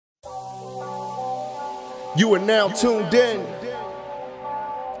You are now tuned in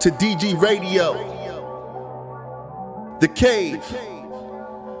to DG Radio, The Cave,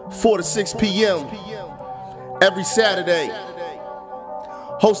 4 to 6 p.m. every Saturday.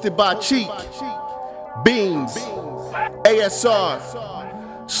 Hosted by Cheek, Beans, ASR,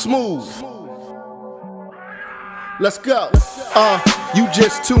 Smooth. Let's go. You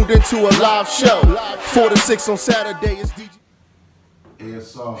just tuned into a live show. 4 to 6 on Saturday. It's DG.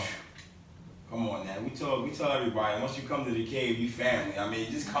 ASR. Come on now, we tell everybody, once you come to the cave, you family. I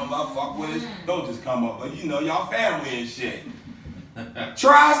mean, just come up, fuck with us. Don't just come up, but you know, y'all family and shit.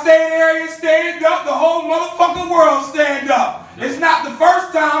 Tri-state area, stand up. The whole motherfucking world stand up. It's not the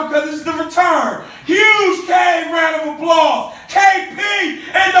first time, because it's the return. Huge cave round of applause. KP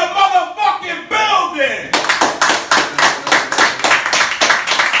in the motherfucking building.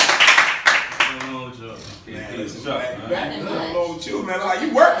 Back with you, man. Like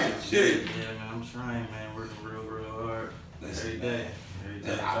you working, shit. Yeah, man, I'm trying, man. Working real hard. Every day.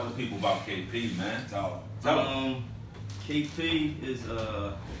 Tell the people about KP, man. Tell KP is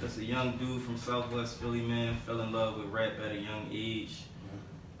that's a young dude from Southwest Philly, man. Fell in love with rap at a young age.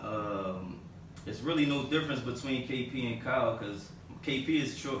 It's really no difference between KP and Kyle, because KP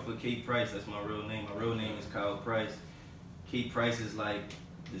is short for K Price. That's my real name. My real name is Kyle Price. K Price is like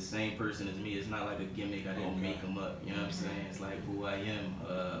the same person as me. It's not like a gimmick. I didn't make him up. You know what I'm saying? It's like who I am.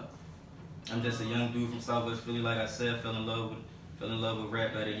 I'm just a young dude from Southwest Philly. Like I said, fell in love with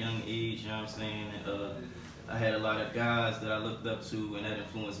rap at a young age. You know what I'm saying? I had a lot of guys that I looked up to, and that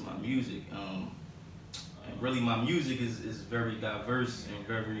influenced my music. And really, my music is very diverse and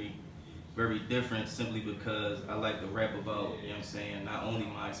very different, simply because I like to rap about, you know what I'm saying, not only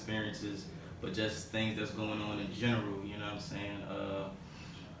my experiences, but just things that's going on in general. You know what I'm saying?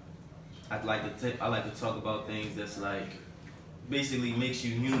 I like to talk about things that's like basically makes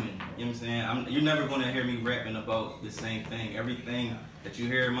you human. You know what I'm saying? You're never gonna hear me rapping about the same thing. Everything that you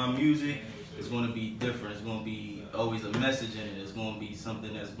hear in my music is gonna be different. It's gonna be always a message in it. It's gonna be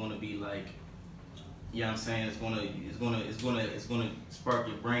something that's gonna be like, you know what I'm saying? It's gonna spark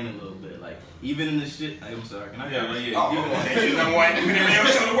your brain a little bit. Like even in the shit. I'm sorry. Can I? You number one. You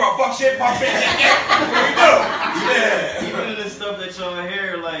show the world. Fuck shit. Fuck shit. What we do? Yeah. Even in the stuff that y'all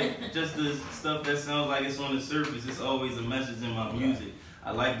hear, like just the stuff that sounds like it's on the surface, it's always a message in my music.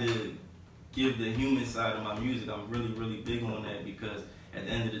 I like to give the human side of my music. I'm really big on that, because at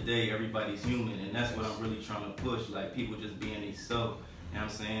the end of the day, everybody's human, and that's what I'm really trying to push. Like people just being themselves. You know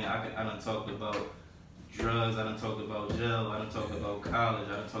what I'm saying? I done talked about drugs, I done talked about jail, I done talked about college,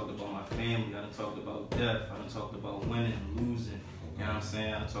 I done talked about my family, I done talked about death, I done talked about winning and losing, you know what I'm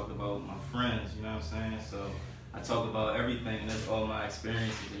saying? I done talked about my friends, you know what I'm saying? So I talk about everything, and that's all my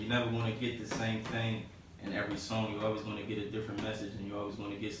experiences. And you never want to get the same thing in every song. You're always going to get a different message, and you're always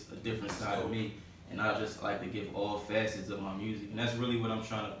going to get a different side of me. And I just like to give all facets of my music, and that's really what I'm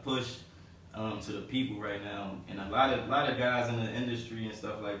trying to push to the people right now. And a lot of guys in the industry and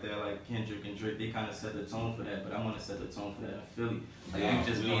stuff like that, like Kendrick and Drake, they kind of set the tone for that. But I want to set the tone for that in Philly. Like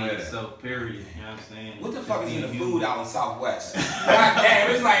you just being yourself, period. You know what I'm saying? What the fuck is in the food out in Southwest? God damn,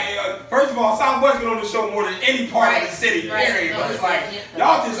 it's like, first of all, Southwest been on the show more than any part of the city, period. But it's like,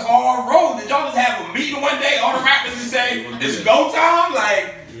 y'all just all roll. Did y'all just have a meeting one day, all the rappers just say, it's go time?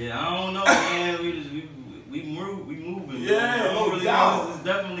 Like, yeah, I don't know, man. We moving. Yeah, no doubt. There's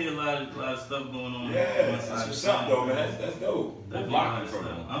definitely a lot of stuff going on. Yeah, that's what's up, though, man. That's dope. What block you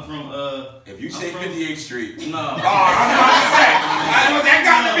from? I'm from, if you say 58th Street. No. Oh, I'm about to say. That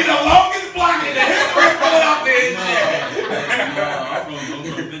got to be the longest block in the history of Philadelphia. I'm from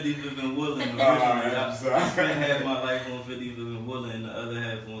 55th and Woodland. I spent half my life on 55th and Woodland, and the other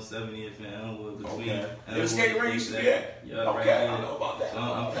half on 70th and Elmwood. The skating rink used to be at? Yeah, okay, I know about that. So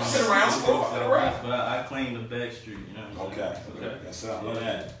I'm from sit around school, sit around. But I claim the back street, you know what I'm saying? Okay. Yes, sir. I love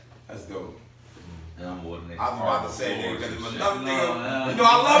that. That's dope. And I'm more than I was about to say, nigga, because another nigga, you know,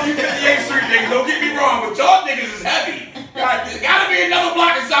 I love you 58th Street niggas, don't get me wrong, but y'all niggas is heavy. Gotta be another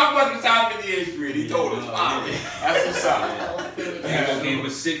block in Southwest besides 58th Street. He told us, that's what's up. He game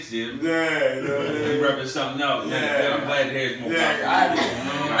was 6 years. Yeah. He repping something else. Yeah, I'm glad to hear it's more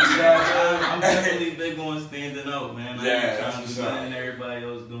I'm definitely big on standing out, man. Yeah, trying to do nothing everybody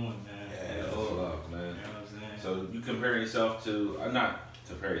else doing, man. Yeah, that's love, man. You know what I'm saying? So you compare yourself to, not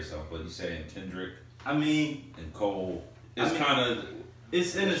to compare yourself, but you saying Kendrick. I mean, and Cole. It's kind of.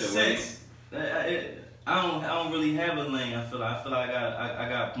 It's in a sense. I don't really have a lane. I feel like I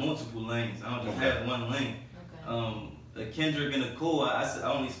got multiple lanes. I don't just have one lane. Kendrick and Nicole, I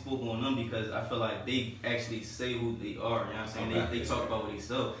only spoke on them because I feel like they actually say who they are. You know what I'm saying? Okay. They talk about what they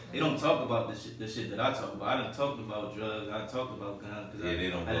sell. They don't talk about the shit that I talk about. I done talked about drugs. I talked about guns because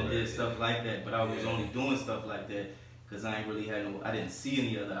I done did stuff like that. But I was only doing stuff like that because I ain't really had no. I didn't see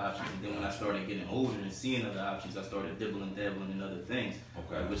any other options. And then when I started getting older and seeing other options, I started dabbling in other things.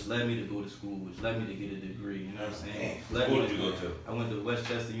 Okay. Which led me to go to school, which led me to get a degree. You know what I'm saying? Where did you go to? I went to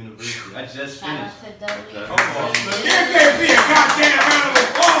Westchester University. I just Shout out finished. to Dudley. Come on, man. Give KB a goddamn round of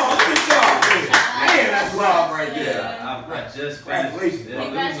applause. Look at y'all. Man, that's love right there. I just finished. Congratulations. It was a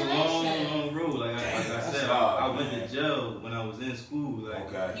long, Congratulations. long road. Like I said, I went to jail when I was in school. Like,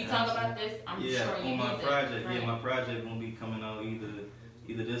 Okay. You talk about this, I'm yeah, sure you on my use it. project. Right. Yeah, my project gonna be coming out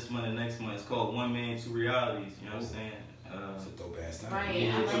either this month or next month. It's called One Man, Two Realities. You know what I'm saying? That's a dope ass time. Right,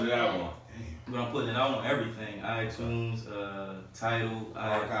 Yeah, I like Put it that. out on. But I'm putting it out on everything: iTunes, Tidal.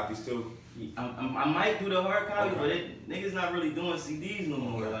 Hard copies too. I might do the hard copy, but niggas not really doing CDs no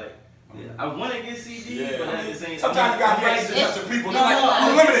more. Like, I want to get CDs, but at the same time, sometimes you gotta get access to people. They're like,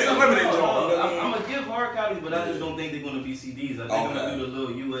 unlimited, John. I'm gonna give hard copies, but I just don't think they're gonna be CDs. I think I'm gonna do the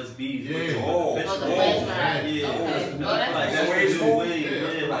little USBs. Yeah. Oh, the flash drive. Yeah. Okay. Oh, Like, that's that's way the cool. new way.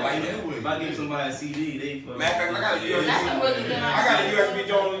 Yeah, I like that. if I give somebody a CD, they fuck. Matter of fact, I got a USB. That's a really good I got a idea. USB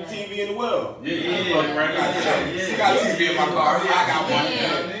joint on the TV in the well. Yeah, I Yeah. got a TV in my car. I got one. Yeah. You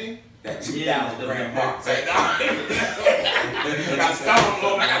know what I mean? That 2,000 Yeah. grand box. I got stuff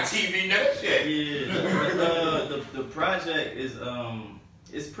on. I got TV and that shit. Yeah, the project is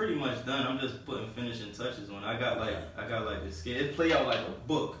it's pretty much done. I'm just putting finishing touches on it. I got like the scale. It play out like a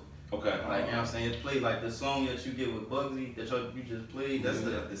book. Okay. Like, you know what I'm saying? It play like the song that you get with Bugsy that you just played. That's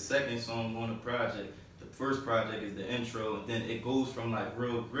the second song on the project. The first project is the intro, and then it goes from like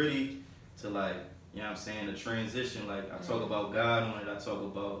real gritty to like, you know what I'm saying, the transition. Like, I talk about God on it. I talk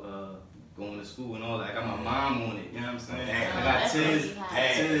about going to school and all that. I got my mom on it. You know what I'm saying? Damn. I got That's Tiz. really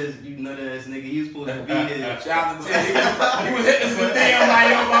hot. Tiz, you nut ass nigga. He was supposed to be here. Shout out to Tiz. He was hitting some damn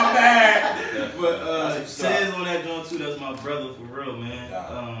like, oh my bad. But That's Tiz what's up. on that joint too. That's my brother for real, man.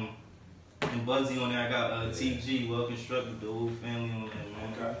 Yeah. And Buzzy on there. I got TG, Well Constructed, the whole family on there,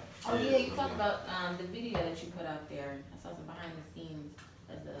 man. Okay. Oh yeah, you talk about the video that you put out there. I saw some behind the scenes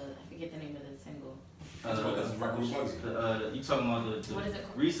of I forget the name of the single. That's a record with Bugsy. You talking about the What is it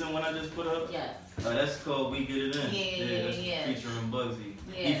called? recent one I just put up? Yes. That's called We Get It In. Yeah. That's featuring Bugsy.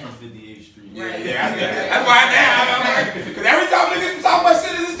 He Yeah. from 58th Street. Yeah, Right. that's why I'm like, because every time niggas talk about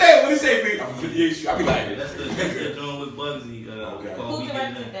shit in this day, when they say me, I'm from 58th Street, I be like, That's the joint with Bugsy. Okay. Called Who We Get It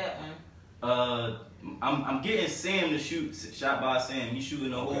In. directed that one? I'm getting Sam to shoot, shot by Sam. He's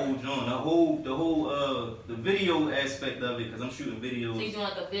shooting the whole joint, the video aspect of it, because I'm shooting videos. So you're doing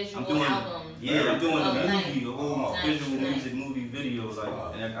like a visual I'm doing, album. yeah, I'm doing Oh, a nice. movie, a whole Nice, visual nice. music movie video,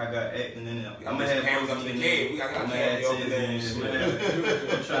 like, and I got acting in it. I'm gonna cameras have up in the cave. We got I'm gonna cameras have over there and Tiz in shit.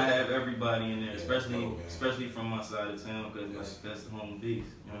 there. I'm trying to have everybody in there, Yeah, especially dope, man. especially from my side of town, because Yes. that's the home base. You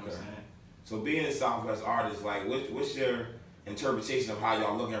know what I'm Okay. saying? So being a Southwest artist, like, what's your interpretation of how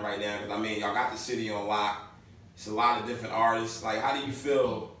y'all looking right now? Because I mean, y'all got the city on lock. It's a lot of different artists. Like, how do you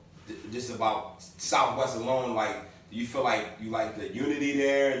feel just about Southwest alone? Like, do you feel like you like the unity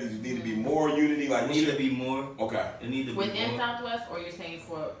there? Does there need to be more unity? Like, It what's need your... to be more. Okay. It need to be Within more. Southwest, or you're saying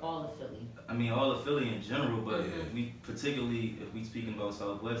for all of Philly? I mean, all of Philly in general, but Mhm. we particularly, if we speaking about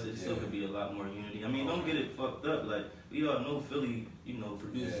Southwest, it still Yeah. could be a lot more unity. I mean, don't get it fucked up. Like, we all know Philly, you know,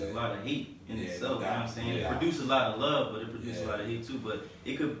 produces Yeah. a lot of hate in Yeah, itself. You know what I'm saying? yeah. It produces a lot of love, but it produces Yeah. a lot of hate too. But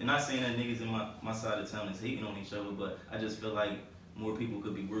it could, and not saying that niggas in my side of town is hating on each other, but I just feel like more people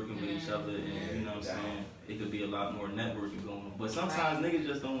could be working with each other, and Yeah, you know what I'm definitely. saying? It could be a lot more networking going on. But sometimes niggas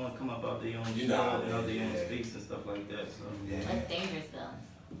just don't want to come up out their own You shit know, and out their own yeah. space and stuff like that. So Yeah. That's dangerous though.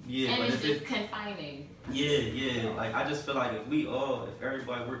 yeah, And but it's if just it, confining. yeah. Like, I just feel like if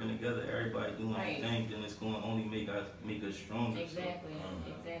everybody working together, everybody doing Right. their thing, then it's going to only make us stronger. So Exactly.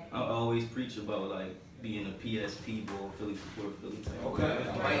 Exactly. I always preach about like being a PSP ball, Philly support Philly type.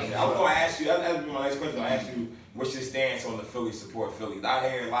 Okay. Right. I was going to ask you, that would be my next question. I ask you, what's your stance on the Philly support Philly? I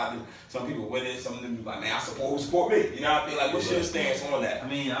hear a lot of some people with it, some of them be like, man, I support me. You know what I mean? Like, what's your stance on that? I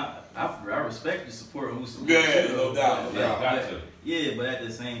mean, I respect the support who supports Yeah, you, no doubt, no but- doubt. Got to. Yeah, but at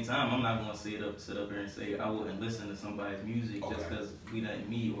the same time, I'm not gonna sit up here and say I wouldn't listen to somebody's music just Okay. because we didn't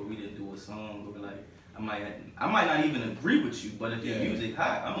meet or we didn't do a song, or like I might not even agree with you, but if your Yeah. music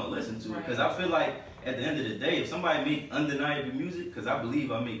hot, I'm gonna listen to it, Right. because I feel like at the end of the day, if somebody make undeniable music, because I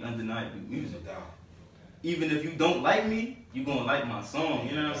believe I make undeniable music, No doubt. even if you don't like me, you gonna like my song,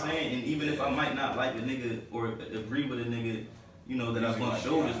 you know what I'm saying? And even if I might not like a nigga or agree with a nigga, you know, that I Music want might be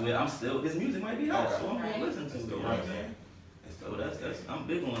shoulders hot. with, I'm still, his music might be hot, Okay. so I'm Right. gonna listen to That's it, the you know right what I'm saying? man. So that's I'm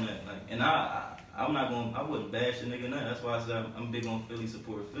big on that. Like, and I I wouldn't bash a nigga nothing. That's why I said I'm big on Philly,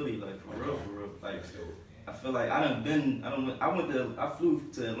 support Philly, like for real. Like I feel like I flew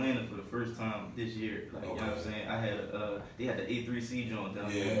to Atlanta for the first time this year. Like you know what I'm saying? I had they had the A3C joint down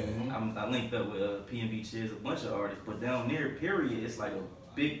there. I linked up with PNB Cheers, a bunch of artists, but down there, period, it's like a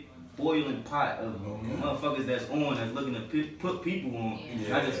big boiling pot of motherfuckers that's looking to put people on.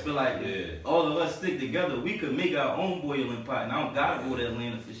 I just feel like if all of us stick together, we could make our own boiling pot, and I don't gotta go to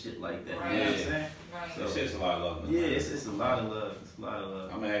Atlanta for shit like that. Right. You know what I'm saying? Right. So it's a lot of love. Yeah, it's a lot of love. It's a lot of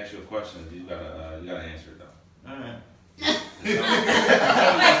love. I'm gonna ask you a question. You gotta answer it though. All right. He's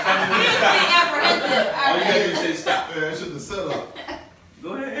apprehensive. All you gotta do is say stop. Yeah, that should have set up. Go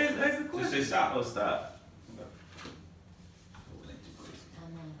ahead, ask the question. Just say stop. Oh, stop.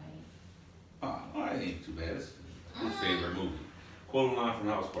 Oh, it ain't too bad. It's his favorite movie. Quote a line from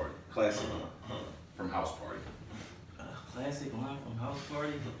House Party. Classic line from House Party. Classic line from House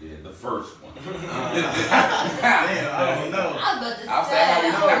Party? Yeah, the first one. Damn, I don't know. I was about to I'm say.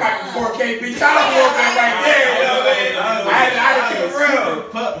 saying that might be before KB Child movement right there. You know what I mean? I had to keep it real.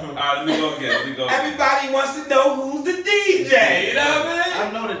 Alright, let me go again. Everybody wants to know who's the DJ. You know what I mean? I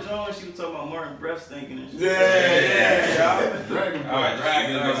know the joint she was talking about Martin breath stinking and shit. Yeah. Alright,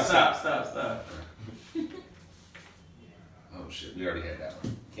 Stop. Oh shit, we already had that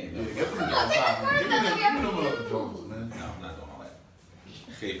one. Can't do it. Give them No, take the cards out. give them other joints, man. No, I'm not doing all that.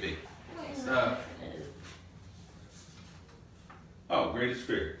 KB. Stop. Oh, greatest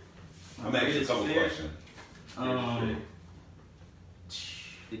fear. I'm asking a couple questions.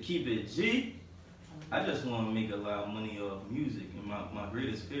 To keep it G, I just want to make a lot of money off music, and my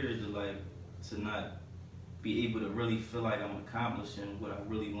greatest fear is to not be able to really feel like I'm accomplishing what I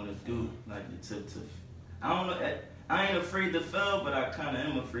really want to do. Like I don't know. I ain't afraid to fail, but I kind of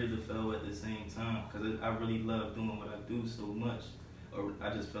am afraid to fail at the same time because I really love doing what I do so much. Or I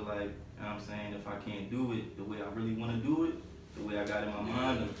just feel like, you know what I'm saying, if I can't do it the way I really want to do it, the way I got in my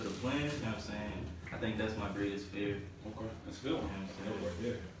mind and for the plans, you know what I'm saying, I think that's my greatest fear. Okay, that's a good one. You know what I'm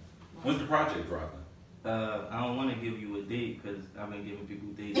saying? When's the project dropping? I don't want to give you a date because I've been giving people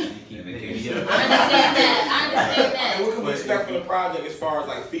dates and they keep picking me up. I understand that. What can we expect from the project as far as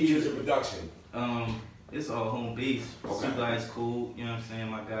like features and production? It's all home base. Okay. Two guys cool, you know what I'm saying?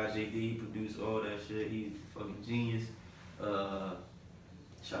 My guy JD, he produced all that shit. He's fucking genius. Shout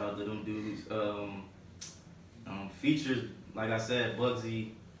out to them dudes. Features, like I said, Bugsy,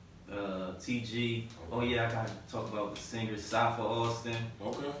 TG. Oh yeah, I gotta talk about the singer Safa Austin.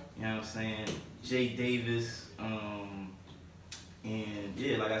 Okay. You know what I'm saying? Jay Davis. And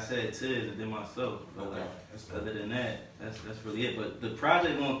yeah, like I said, Tiz and then myself. But Okay. other than that, that's really it. But the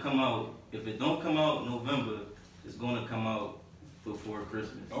project gonna come out. If it don't come out in November, it's gonna come out before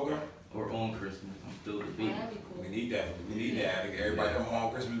Christmas Okay. or on Christmas. I'm still debating. That'd be cool. We need that. We need that. Everybody come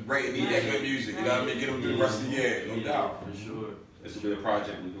home Christmas break. Need that good music. You know what I mean? Get them through the rest of the year. No doubt. For sure. This will be a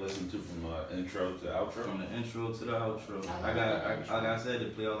project we can listen to from intro to outro. From the intro to the outro. Like I said, to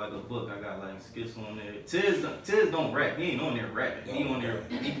play out like a book. I got like skits on there. Tiz don't rap. He ain't on there rapping. He on there.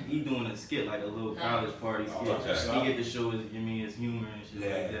 He doing a skit like a little college party skit. Okay. He get to show his humor and shit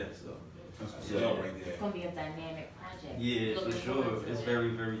like that. So. That's right there. It's gonna be a dynamic project. Yeah, Looking for sure. forward to It's it. very,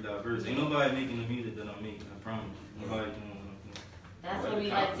 very diverse. Ain't nobody making the music that I'm making. I promise you. Nobody doing what I'm doing. That's what we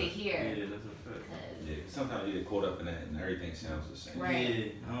like to hear. Yeah, that's a fact. 'Cause- Yeah, sometimes you get caught up in that and everything sounds the same. Right. Yeah,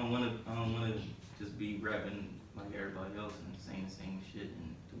 I don't wanna just be rapping like everybody else and saying the same shit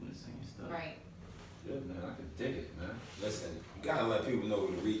and doing the same stuff. Right. Good, man. I can dig it, man. Listen, you gotta let people know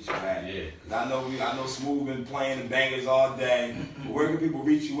where to reach you at. Yeah. Cause I know Smooth been playing the bangers all day. But where can people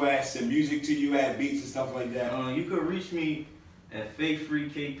reach you at? Send music to you at, beats and stuff like that. You could reach me at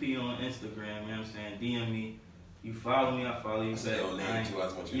FakeFreeKP on Instagram. You know what I'm saying? DM me. You follow me, I follow you I said back. your name too. I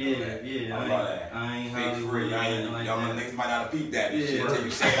just want you Yeah, to know that. yeah. I love that. I ain't Fake Hollywood free. or I anything ain't, like y'all that. niggas might not have peeped that Yeah. shit until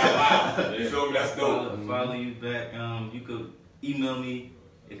you say it out loud. You feel me? That's dope. Follow you back. You could email me.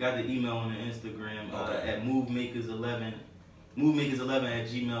 It got the email on the Instagram Okay. at movemakers11.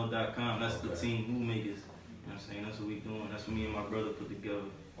 Movemakers11@gmail.com. That's the Okay. team, Movemakers. You know what I'm saying? That's what we doing. That's what me and my brother put together.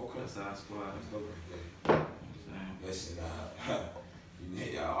 Okay. That's our squad. That's dope right there. You know what I'm saying? Listen,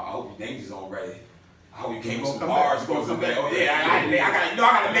 I hope your danger zone ready. I hope you came You with some gonna bars come for back. some You gonna come back. I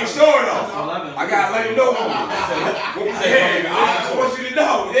gotta make sure That's all though. I've been I gotta let him know. I want you to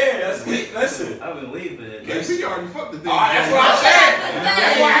know. Yeah, that's it. Listen. I've been waiting for that. KC already fucked the thing. That's what I'm saying.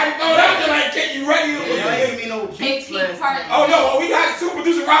 That's why I had to throw it out there like, can you ready? Y'all ain't give me no beats KP last part. time. Oh no, we got two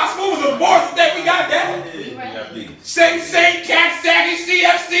producer Rob Smooth was on board today. We got that. We We ready? got beats. Sing, cat, saggy,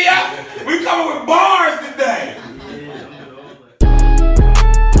 CFCF. We coming with bars today. Yeah, I'm with all that.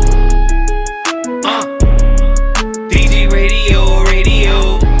 DJ Radio.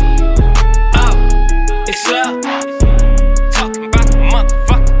 Up.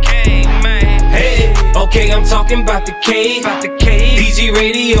 talking about the cave. DG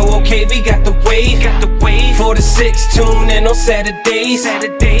Radio, okay, we got the wave. 4 to 6, tune in on Saturdays.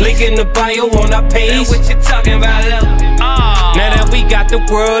 Link in the bio on our page. What you talking about, love? Now that we got the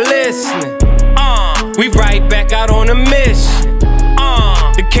world listening, we right back out on a mission.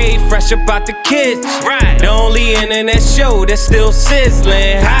 The cave fresh about the kitchen. The only internet show that's still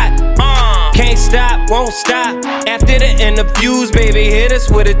sizzling hot. Can't stop, won't stop. After the interviews, baby, hit us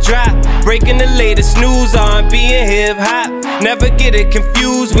with a drop. Breaking the latest news, R&B and hip hop. Never get it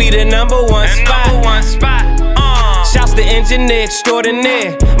confused, we the #1 spot. Shouts to engineer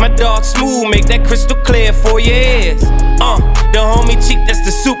extraordinaire. My dog Smooth, make that crystal clear for your ears. The homie Cheek, that's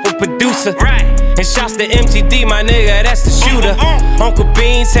the super producer. And shouts to MGD, my nigga, that's the shooter. Uncle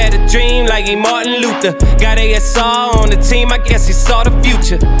Beans had a dream like he Martin Luther. Got ASR on the team, I guess he saw the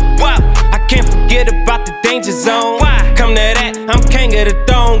future. Wow, I can't forget about the danger zone. Come to that, I'm king of the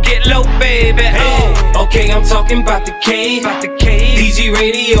throne. Get low, baby. Okay, I'm talking about the cave. DG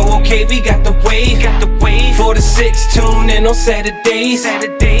Radio, okay, we got the wave. 4 to 6, tune in on Saturdays.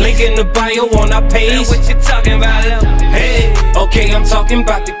 Link in the bio on our page. What you talking about, love? Hey, okay, I'm talking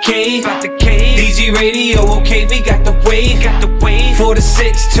about the cave. DG Radio, okay, we got the wave. 4 to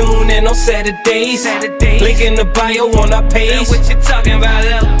 6, tune in on Saturdays. Link in the bio on our page. What you talking about,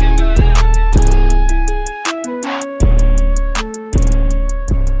 love?